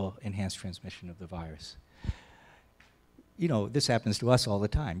ways that will enhance transmission of the virus. You know, this happens to us all the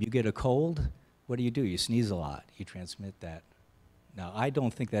time. You get a cold, what do? You sneeze a lot. You transmit that. Now, I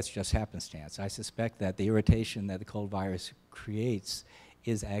don't think that's just happenstance. I suspect that the irritation that the cold virus creates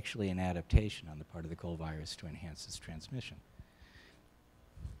is actually an adaptation on the part of the cold virus to enhance its transmission.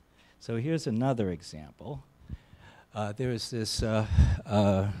 So here's another example. There's this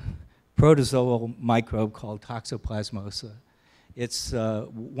protozoal microbe called Toxoplasmosa It's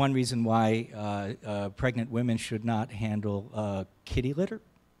one reason why pregnant women should not handle kitty litter,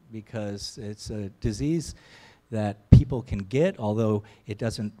 because it's a disease that people can get, although it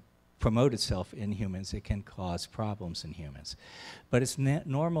doesn't promote itself in humans. It can cause problems in humans. But its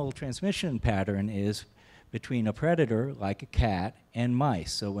normal transmission pattern is between a predator, like a cat, and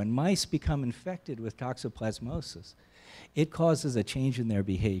mice. So when mice become infected with toxoplasmosis, it causes a change in their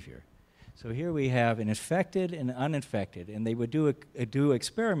behavior. So here we have an infected and uninfected, and they would do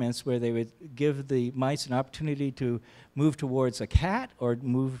experiments where they would give the mice an opportunity to move towards a cat or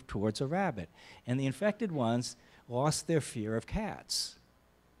move towards a rabbit. And the infected ones lost their fear of cats.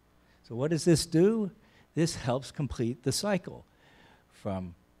 So what does this do? This helps complete the cycle.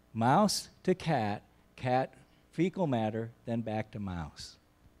 From mouse to cat, cat fecal matter, then back to mouse.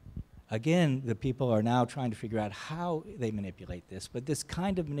 Again, the people are now trying to figure out how they manipulate this, but this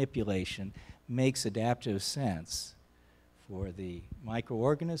kind of manipulation makes adaptive sense for the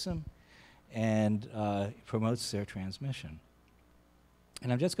microorganism and promotes their transmission.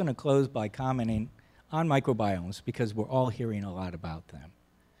 And I'm just going to close by commenting on microbiomes because we're all hearing a lot about them.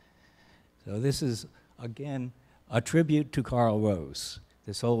 So this is, again, a tribute to Carl Rose.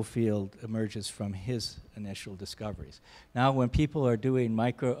 This whole field emerges from his initial discoveries. Now, when people are doing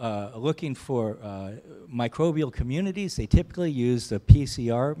looking for microbial communities, they typically use the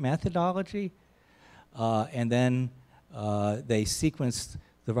PCR methodology, and then they sequence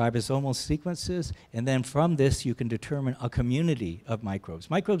the ribosomal sequences, and then from this you can determine a community of microbes.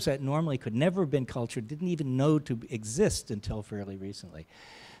 Microbes that normally could never have been cultured, didn't even know to exist until fairly recently.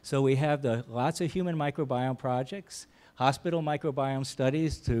 So we have lots of human microbiome projects, hospital microbiome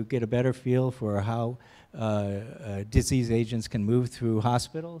studies to get a better feel for how disease agents can move through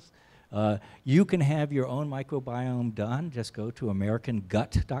hospitals. You can have your own microbiome done. Just go to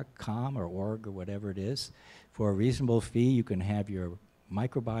americangut.com or org or whatever it is. For a reasonable fee, you can have your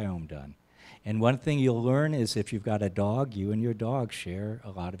microbiome done. And one thing you'll learn is if you've got a dog, you and your dog share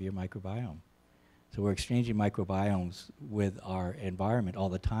a lot of your microbiome. So we're exchanging microbiomes with our environment all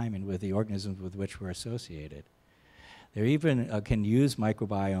the time and with the organisms with which we're associated. They even can use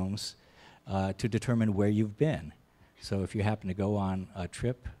microbiomes to determine where you've been. So if you happen to go on a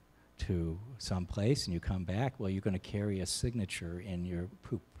trip to some place and you come back, well, you're going to carry a signature in your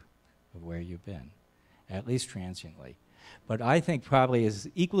poop of where you've been, at least transiently. But I think probably as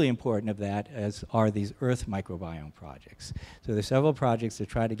equally important of that as are these Earth microbiome projects. So there's several projects that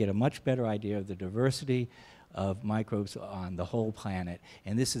try to get a much better idea of the diversity of microbes on the whole planet.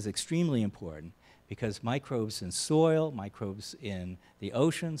 And this is extremely important because microbes in soil, microbes in the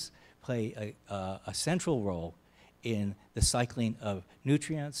oceans play a central role in the cycling of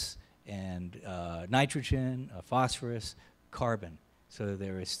nutrients and nitrogen, phosphorus, carbon. So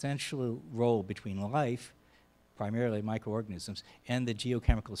they're an essential role between life, primarily microorganisms, and the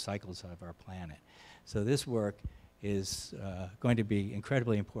geochemical cycles of our planet. So this work is going to be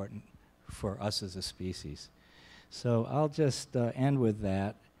incredibly important for us as a species. So I'll just end with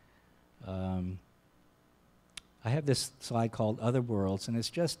that. I have this slide called Other Worlds, and it's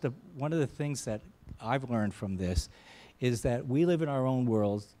just one of the things that I've learned from this is that we live in our own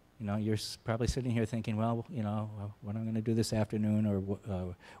worlds. You know, you're probably sitting here thinking, well, you know, what I'm going to do this afternoon or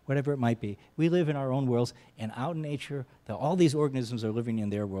whatever it might be. We live in our own worlds, and out in nature, all these organisms are living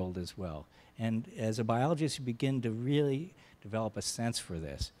in their world as well. And as a biologist, you begin to really develop a sense for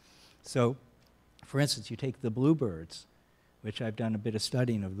this. So, for instance, you take the bluebirds, which I've done a bit of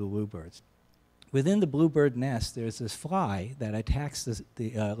studying of the bluebirds. Within the bluebird nest, there's this fly that attacks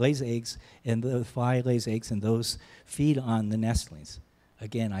lays eggs, and the fly lays eggs, and those feed on the nestlings.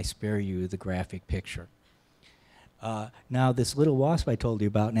 Again, I spare you the graphic picture. Now, this little wasp I told you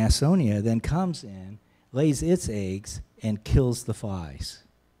about, Nathaniel, then comes in, lays its eggs, and kills the flies.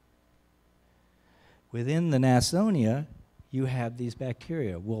 Within the Nathaniel, you have these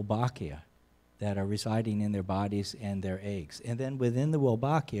bacteria, Wolbachia, that are residing in their bodies and their eggs. And then within the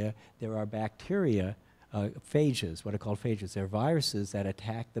Wolbachia, there are bacteria, phages, what are called phages. They're viruses that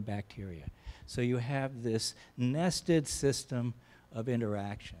attack the bacteria. So you have this nested system of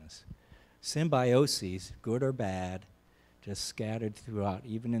interactions. Symbioses, good or bad, just scattered throughout,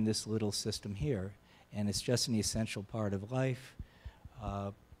 even in this little system here. And it's just an essential part of life.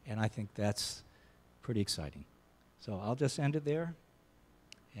 And I think that's pretty exciting. So I'll just end it there.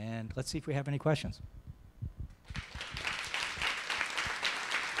 And let's see if we have any questions.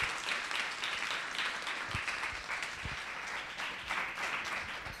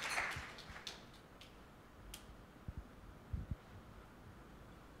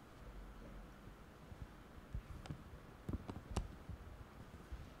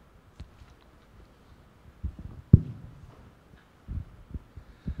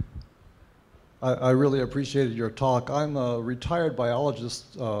 I really appreciated your talk. I'm a retired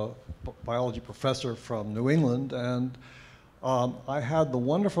biologist, biology professor from New England, and I had the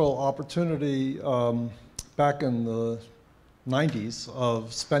wonderful opportunity back in the 90s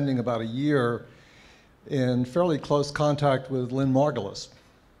of spending about a year in fairly close contact with Lynn Margulis.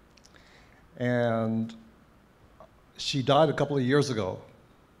 And she died a couple of years ago,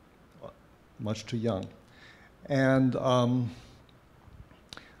 much too young. And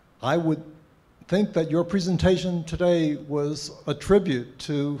I would think that your presentation today was a tribute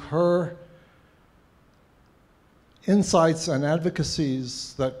to her insights and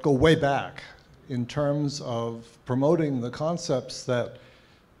advocacies that go way back in terms of promoting the concepts that,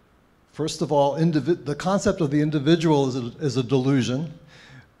 first of all, the concept of the individual is a delusion.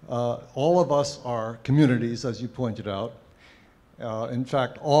 All of us are communities, as you pointed out. In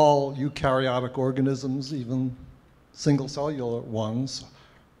fact, all eukaryotic organisms, even single-cellular ones,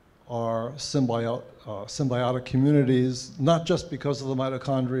 are symbiotic communities, not just because of the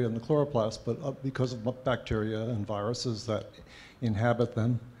mitochondria and the chloroplast, but because of bacteria and viruses that inhabit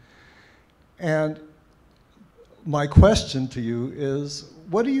them. And my question to you is,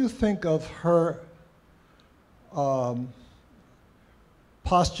 what do you think of her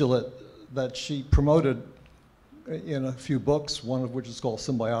postulate that she promoted in a few books, one of which is called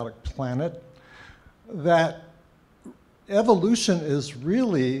Symbiotic Planet, that evolution is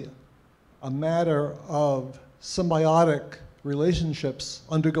really a matter of symbiotic relationships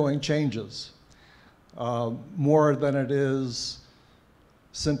undergoing changes, more than it is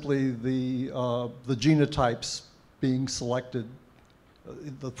simply the genotypes being selected,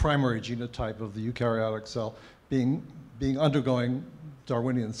 the primary genotype of the eukaryotic cell being undergoing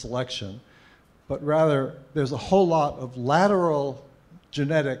Darwinian selection, but rather there's a whole lot of lateral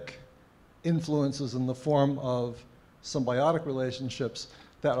genetic influences in the form of symbiotic relationships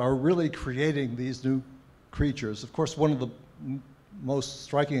that are really creating these new creatures. Of course, one of the most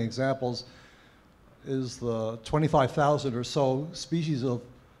striking examples is the 25,000 or so species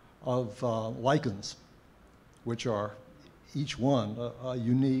of lichens, which are each one a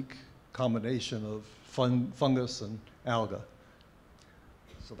unique combination of fungus and alga.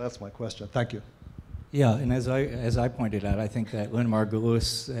 So that's my question. Thank you. Yeah, and as I pointed out, I think that Lynn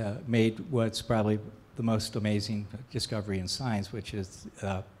Margulis made what's probably the most amazing discovery in science, which is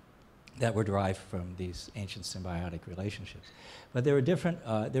that were derived from these ancient symbiotic relationships. But there are different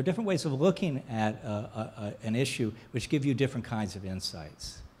ways of looking at an issue which give you different kinds of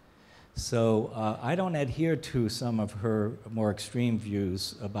insights. So I don't adhere to some of her more extreme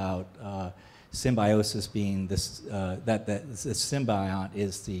views about symbiosis being this, that the symbiont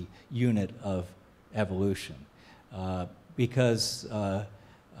is the unit of evolution, but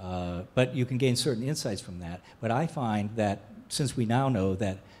you can gain certain insights from that. But I find that since we now know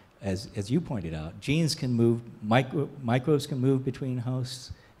that, as you pointed out, genes can move, microbes can move between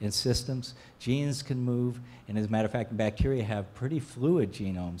hosts and systems, genes can move, and as a matter of fact, bacteria have pretty fluid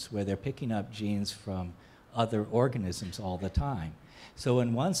genomes where they're picking up genes from other organisms all the time. So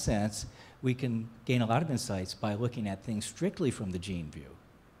in one sense, we can gain a lot of insights by looking at things strictly from the gene view.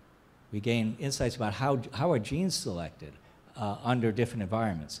 We gain insights about how are genes selected under different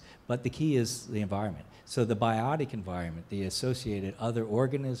environments. But the key is the environment. So the biotic environment, the associated other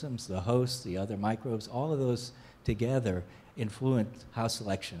organisms, the hosts, the other microbes, all of those together influence how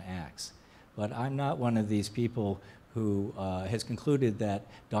selection acts. But I'm not one of these people who has concluded that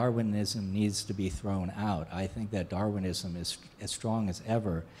Darwinism needs to be thrown out. I think that Darwinism is as strong as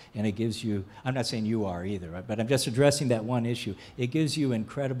ever, and it gives you, I'm not saying you are either, right? But I'm just addressing that one issue. It gives you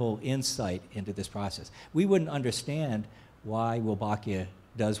incredible insight into this process. We wouldn't understand why Wolbachia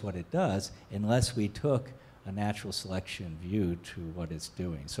does what it does unless we took a natural selection view to what it's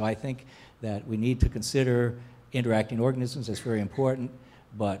doing. So I think that we need to consider interacting organisms. That's very important,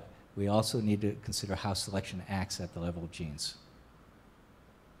 but we also need to consider how selection acts at the level of genes.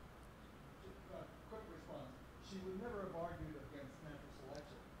 Quick response. She would never have argued against natural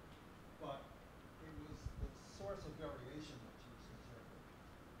selection, but it was the source of variation that she was concerned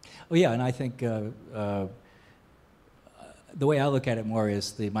with. Oh yeah, and I think the way I look at it more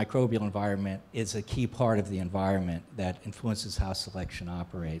is the microbial environment is a key part of the environment that influences how selection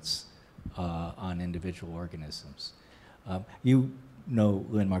operates on individual organisms. You know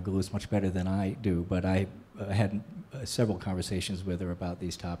Lynn Margulis much better than I do, but I had several conversations with her about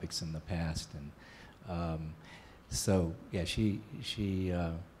these topics in the past, and so yeah, she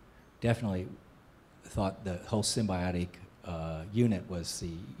definitely thought the whole symbiotic unit was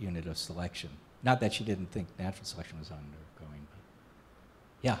the unit of selection. Not that she didn't think natural selection was undergoing, but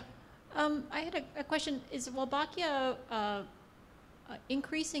yeah. I had a question. Is Wolbachia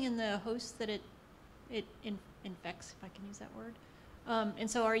increasing in the host that it infects, if I can use that word. And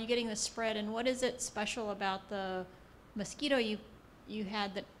so are you getting the spread, and what is it special about the mosquito you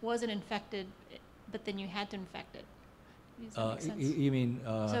had that wasn't infected, but then you had to infect it? Does that make sense? You mean?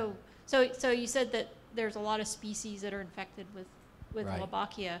 So you said that there's a lot of species that are infected with Right.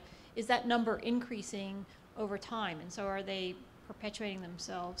 Wolbachia. Is that number increasing over time? And so are they perpetuating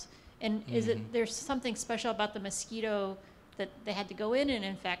themselves? And is it, there's something special about the mosquito that they had to go in and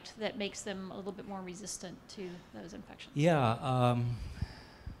infect that makes them a little bit more resistant to those infections? Yeah,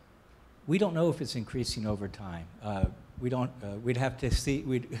 we don't know if it's increasing over time. We don't, we'd have to see,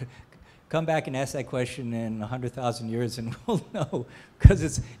 we'd come back and ask that question in 100,000 years and we'll know,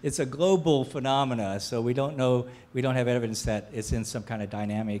 because it's a global phenomena, so we don't know, we don't have evidence that it's in some kind of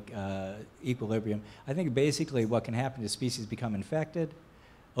dynamic equilibrium. I think basically what can happen is species become infected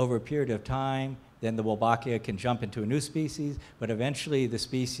over a period of time, then the Wolbachia can jump into a new species, but eventually the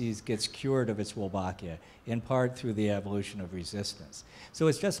species gets cured of its Wolbachia, in part through the evolution of resistance. So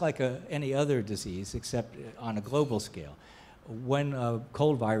it's just like any other disease, except on a global scale. When a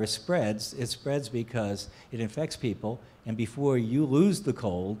cold virus spreads, it spreads because it infects people, and before you lose the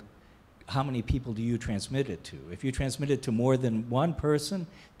cold, how many people do you transmit it to? If you transmit it to more than one person,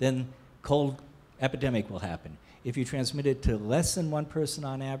 then cold epidemic will happen. If you transmit it to less than one person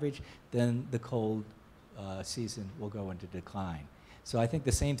on average, then the cold season will go into decline. So I think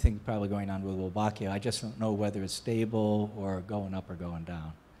the same thing is probably going on with Wolbachia. I just don't know whether it's stable or going up or going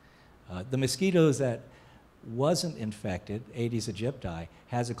down. The mosquitoes that wasn't infected, Aedes aegypti,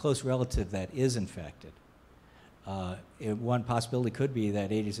 has a close relative that is infected. One possibility could be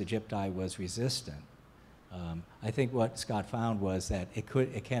that Aedes aegypti was resistant. I think what Scott found was that it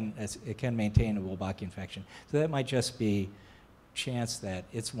can maintain a Wolbachia infection. So that might just be chance that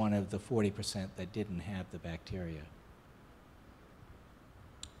it's one of the 40% that didn't have the bacteria.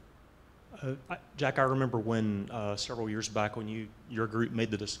 Jack, I remember when several years back when your group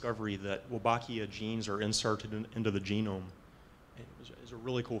made the discovery that Wolbachia genes are inserted into the genome. It was a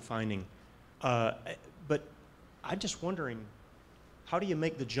really cool finding. But I'm just wondering, how do you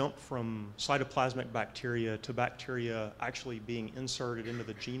make the jump from cytoplasmic bacteria to bacteria actually being inserted into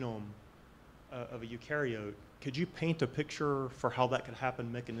the genome of a eukaryote? Could you paint a picture for how that could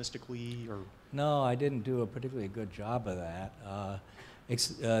happen mechanistically? Or? No, I didn't do a particularly good job of that.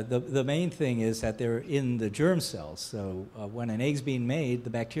 The main thing is that they're in the germ cells. So when an egg's being made, the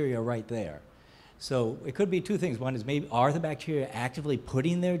bacteria are right there. So it could be two things. One is maybe are the bacteria actively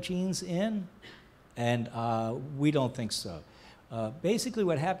putting their genes in? And we don't think so. Basically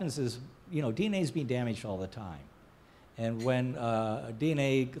what happens is, DNA is being damaged all the time. And when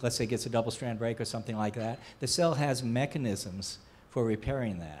DNA, let's say, gets a double-strand break or something like that, the cell has mechanisms for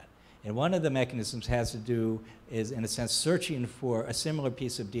repairing that. And one of the mechanisms has to do is, in a sense, searching for a similar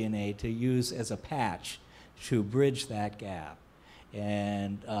piece of DNA to use as a patch to bridge that gap.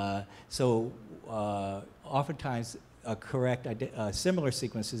 And so oftentimes a correct similar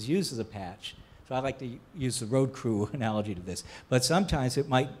sequence is used as a patch. So I like to use the road crew analogy to this. But sometimes it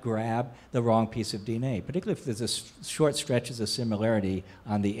might grab the wrong piece of DNA, particularly if there's short stretches of similarity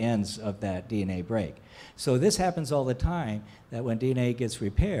on the ends of that DNA break. So this happens all the time, that when DNA gets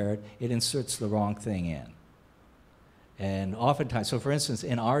repaired, it inserts the wrong thing in. And oftentimes, so for instance,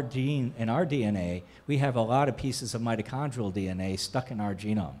 in our DNA, we have a lot of pieces of mitochondrial DNA stuck in our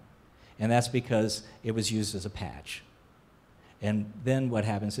genome. And that's because it was used as a patch. And then what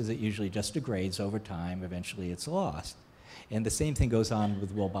happens is it usually just degrades over time. Eventually it's lost. And the same thing goes on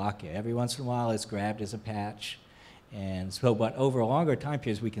with Wolbachia. Every once in a while it's grabbed as a patch. And so, but over a longer time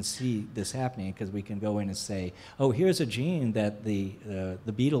periods, we can see this happening because we can go in and say, oh, here's a gene that the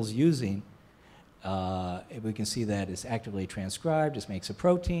beetle's using. We can see that it's actively transcribed, it makes a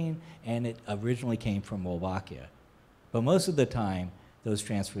protein, and it originally came from Wolbachia. But most of the time, those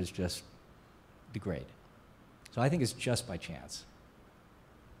transfers just degrade. So I think it's just by chance.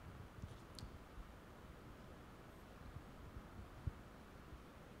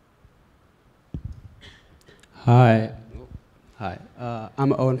 Hi. Hi.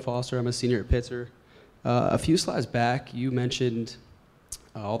 I'm Owen Foster. I'm a senior at Pitzer. A few slides back, you mentioned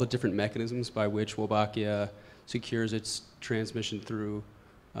all the different mechanisms by which Wolbachia secures its transmission through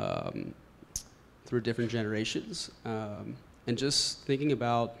different generations. And just thinking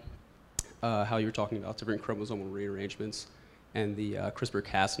about how you were talking about different chromosomal rearrangements and the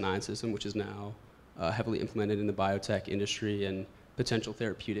CRISPR-Cas9 system, which is now heavily implemented in the biotech industry and potential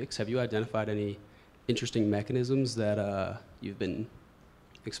therapeutics. Have you identified any interesting mechanisms that you've been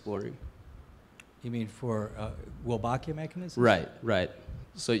exploring? You mean for Wolbachia mechanisms? Right, right.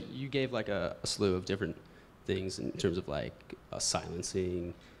 So you gave like a slew of different things in terms of like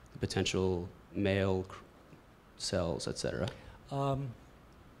silencing the potential male cells, etc.?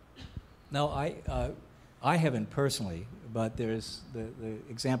 No, I haven't personally, but there's the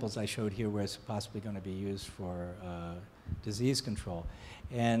examples I showed here where it's possibly going to be used for disease control.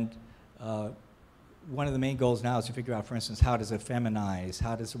 And one of the main goals now is to figure out, for instance, how does it feminize?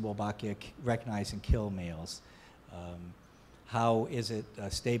 How does the Wolbachia recognize and kill males? How is it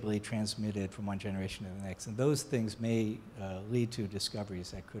stably transmitted from one generation to the next? And those things may lead to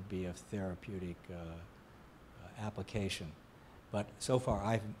discoveries that could be of therapeutic application. But so far,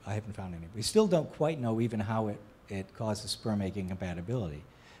 I haven't found any. We still don't quite know even how it causes sperm-egg incompatibility.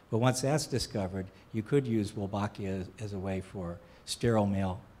 But once that's discovered, you could use Wolbachia as a way for sterile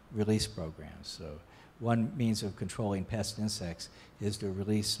male release programs. So one means of controlling pest insects is to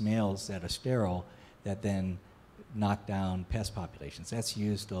release males that are sterile that then knock down pest populations. That's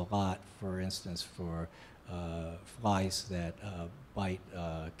used a lot, for instance, for flies that bite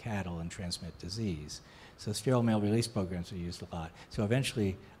cattle and transmit disease. So sterile male release programs are used a lot. So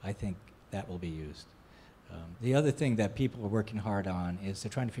eventually, I think that will be used. The other thing that people are working hard on is they're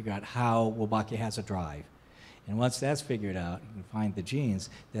trying to figure out how Wolbachia has a drive. And once that's figured out, you can find the genes,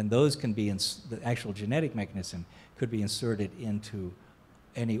 then those can be, the actual genetic mechanism could be inserted into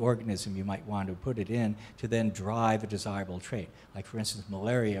any organism you might want to put it in to then drive a desirable trait. Like, for instance,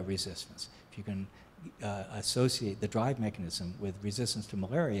 malaria resistance. If you can associate the drive mechanism with resistance to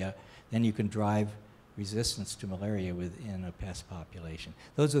malaria, then you can drive resistance to malaria within a pest population.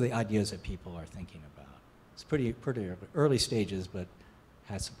 Those are the ideas that people are thinking about. It's pretty early stages, but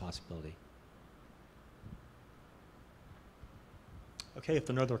has some possibility. Okay, if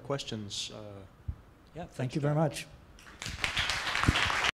there are no other questions. Yeah, thank you very much.